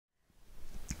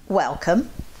welcome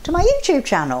to my YouTube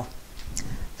channel.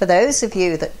 For those of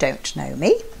you that don't know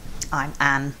me,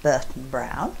 I'm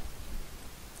Burton-Brown,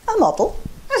 a model,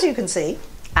 as you can see,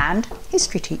 and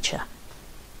history teacher.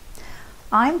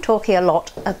 I'm talking a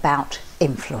lot about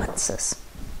influencers.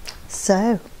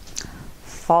 So,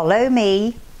 follow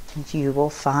me and you will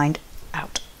find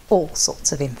out all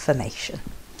sorts of information.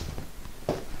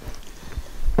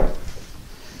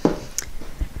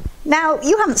 Now,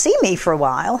 you haven't seen me for a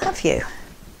while, have you?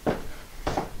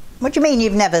 What do you mean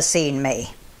you've never seen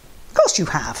me? Of course you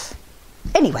have.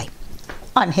 Anyway,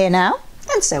 I'm here now,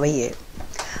 and so are you.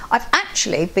 I've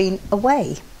actually been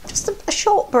away, just a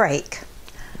short break.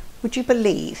 Would you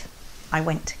believe I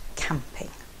went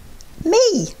camping?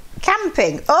 Me,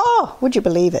 camping! Oh, would you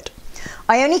believe it?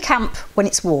 I only camp when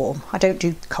it's warm. I don't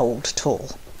do cold at all.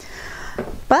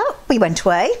 But we went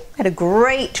away, had a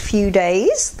great few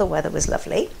days. The weather was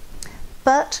lovely.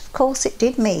 But, of course, it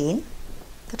did mean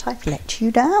that I've let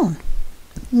you down.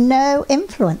 No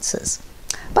influencers.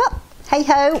 But,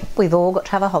 hey-ho, we've all got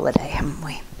to have a holiday, haven't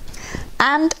we?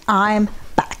 And I'm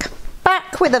back.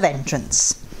 Back with a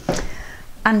vengeance.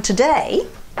 And today,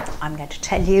 I'm going to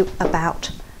tell you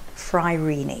about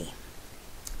Phryne.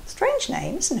 Strange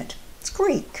name, isn't it? It's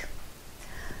Greek.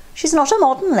 She's not a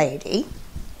modern lady.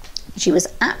 She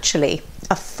was actually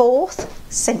a 4th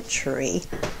century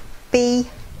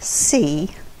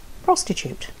BC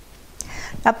prostitute.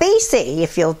 Now BC,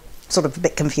 if you're sort of a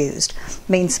bit confused,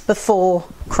 means before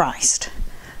Christ.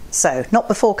 So not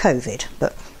before COVID,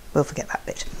 but we'll forget that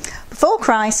bit. Before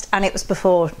Christ, and it was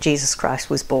before Jesus Christ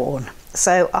was born.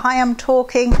 So I am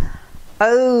talking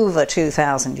over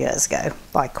 2,000 years ago,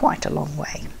 by quite a long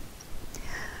way.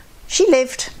 She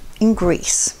lived in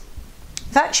Greece.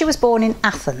 In fact, she was born in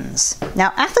Athens.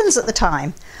 Now, Athens at the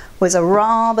time was a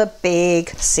rather big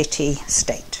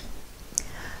city-state.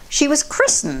 She was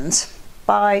christened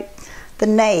by the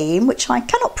name, which I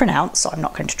cannot pronounce, so I'm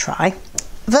not going to try,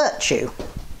 Virtue.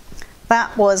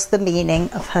 That was the meaning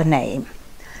of her name.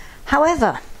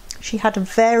 However, she had a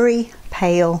very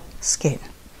pale skin.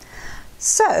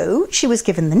 So she was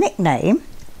given the nickname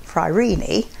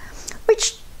Phryne,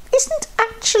 which isn't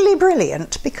actually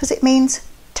brilliant because it means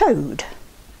toad.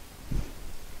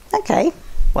 Okay,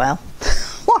 well,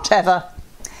 whatever.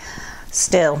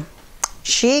 Still,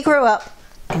 she grew up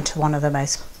into one of the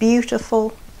most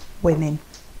beautiful women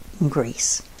in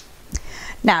Greece.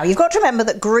 Now, you've got to remember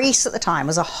that Greece at the time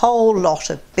was a whole lot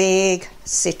of big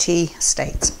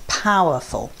city-states,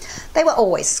 powerful. They were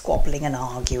always squabbling and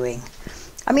arguing.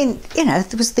 I mean, you know,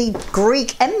 there was the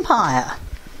Greek Empire.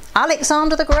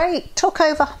 Alexander the Great took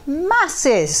over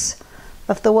masses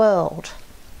of the world.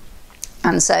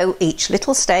 And so each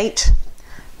little state,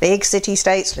 big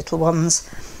city-states, little ones,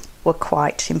 were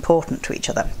quite important to each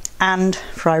other. And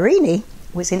Phryne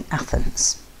was in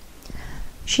Athens.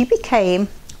 She became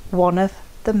one of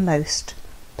the most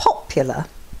popular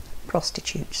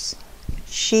prostitutes.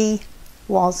 She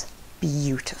was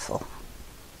beautiful.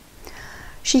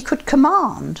 She could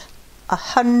command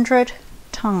 100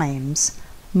 times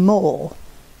more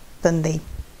than the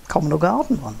common or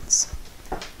garden ones.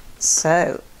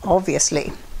 So,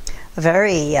 obviously, a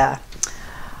very,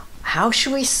 how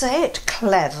shall we say it,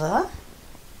 clever,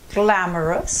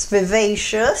 glamorous,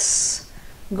 vivacious,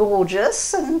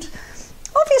 gorgeous, and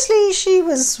obviously she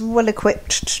was well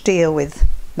equipped to deal with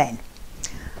men.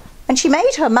 And she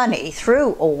made her money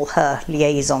through all her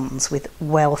liaisons with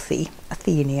wealthy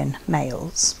Athenian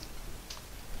males.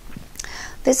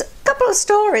 There's a couple of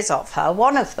stories of her.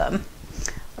 One of them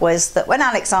was that when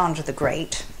Alexander the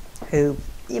Great, who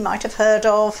you might have heard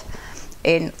of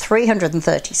in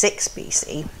 336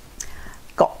 BC,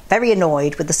 got very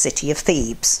annoyed with the city of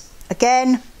Thebes.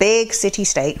 Again, big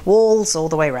city-state, walls all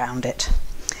the way around it.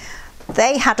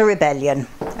 They had a rebellion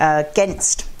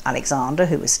against Alexander,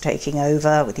 who was taking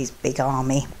over with his big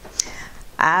army,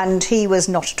 and he was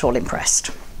not at all impressed.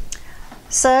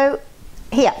 So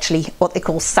he actually, what they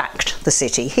call, sacked the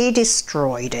city. He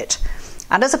destroyed it,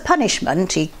 and as a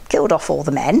punishment he killed off all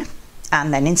the men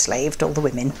and then enslaved all the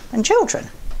women and children.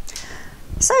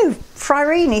 So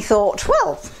Phryne thought,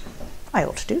 well, I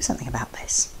ought to do something about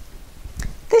this.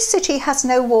 This city has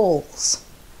no walls.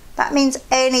 That means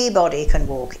anybody can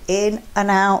walk in and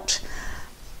out.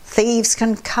 Thieves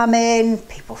can come in,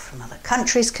 people from other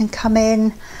countries can come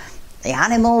in, the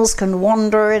animals can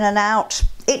wander in and out.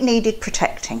 It needed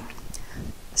protecting.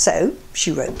 So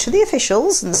she wrote to the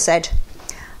officials and said,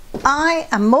 I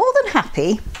am more than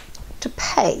happy to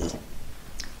pay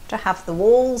to have the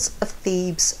walls of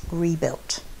Thebes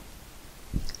rebuilt.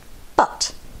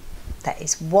 But there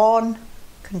is one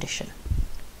condition.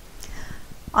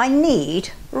 I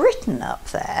need written up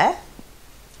there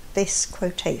this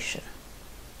quotation.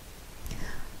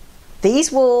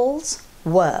 These walls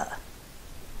were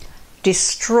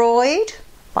destroyed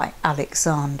by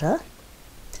Alexander,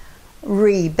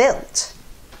 rebuilt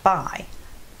by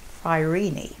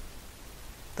Phryne,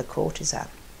 the courtesan.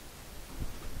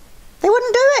 They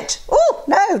wouldn't do it. Oh,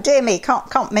 no, dear me,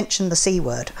 can't mention the C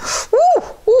word.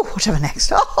 Ooh, whatever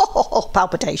next. Oh,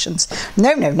 palpitations.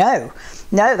 No.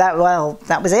 No, that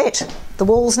was it. The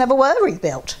walls never were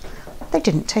rebuilt. They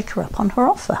didn't take her up on her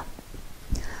offer.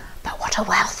 But what a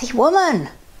wealthy woman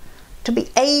to be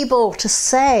able to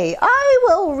say, I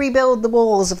will rebuild the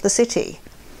walls of the city.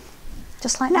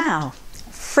 Just like now.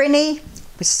 Phryne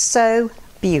was so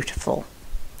beautiful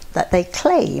that they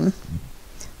claim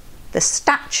the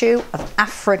statue of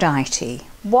Aphrodite,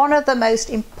 one of the most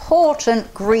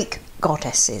important Greek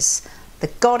goddesses, the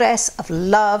goddess of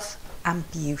love and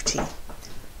beauty,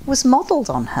 was modelled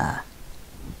on her.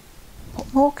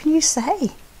 What more can you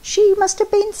say? She must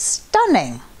have been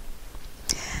stunning.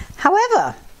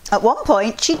 However, at one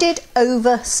point she did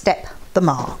overstep the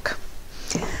mark.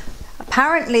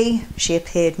 Apparently she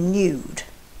appeared nude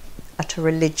at a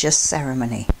religious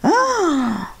ceremony.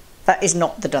 That is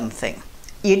not the done thing.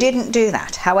 You didn't do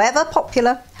that. However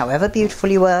popular, however beautiful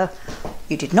you were,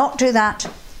 you did not do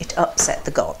that. It upset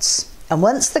the gods. And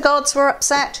once the gods were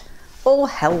upset, all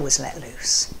hell was let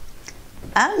loose.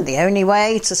 And the only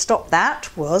way to stop that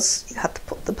was you had to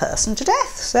put the person to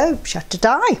death. So she had to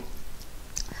die.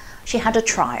 She had a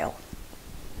trial.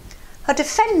 Her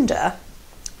defender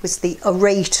was the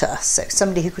orator, so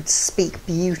somebody who could speak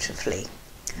beautifully,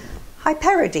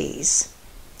 Hyperides,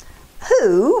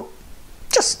 who,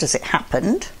 just as it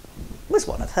happened, was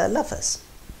one of her lovers.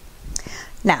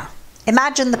 Now,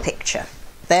 imagine the picture.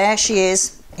 There she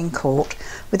is in court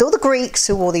with all the Greeks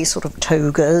who wore these sort of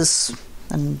togas,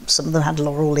 and some of them had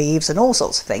laurel leaves and all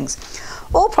sorts of things.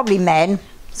 All probably men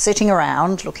sitting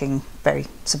around looking very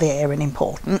severe and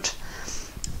important.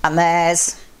 And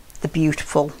there's the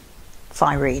beautiful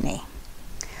Phryne.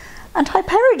 And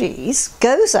Hyperides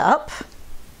goes up,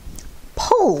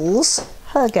 pulls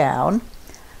her gown,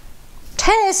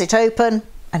 tears it open,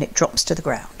 and it drops to the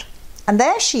ground. And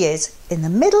there she is in the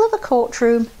middle of a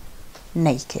courtroom,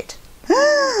 naked.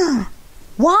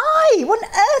 Why? What on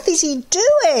earth is he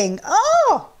doing?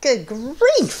 Oh, good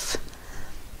grief.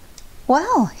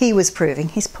 Well, he was proving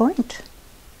his point.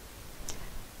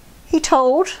 He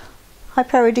told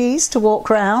Hyperides to walk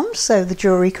round so the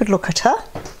jury could look at her.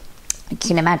 You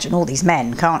can imagine all these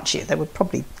men, can't you? They were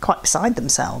probably quite beside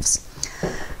themselves.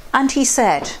 And he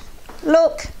said,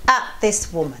 look at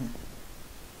this woman.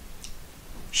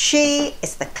 She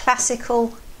is the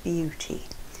classical beauty.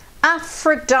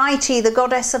 Aphrodite, the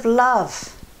goddess of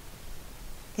love,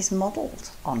 is modelled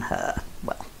on her.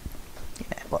 Well, you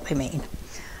know what they mean.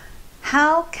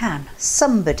 How can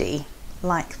somebody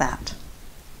like that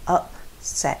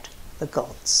upset the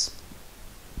gods?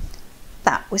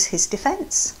 That was his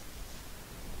defence.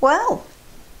 Well,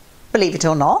 believe it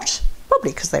or not,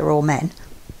 probably because they were all men,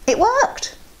 it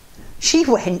worked. She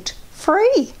went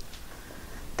free.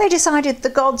 They decided the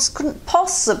gods couldn't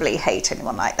possibly hate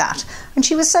anyone like that, and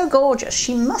she was so gorgeous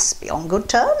she must be on good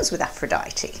terms with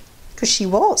Aphrodite, because she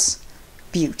was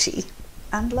beauty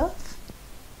and love.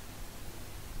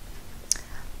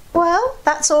 Well,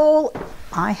 that's all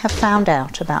I have found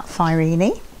out about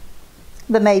Phryne.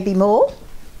 There may be more,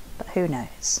 but who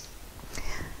knows.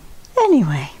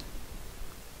 Anyway,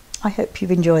 I hope you've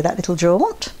enjoyed that little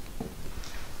jaunt.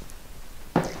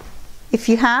 If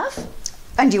you have,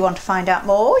 and you want to find out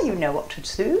more, you know what to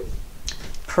do.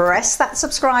 Press that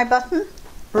subscribe button,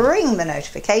 ring the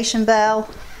notification bell,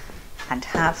 and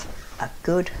have a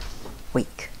good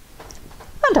week.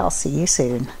 And I'll see you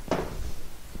soon.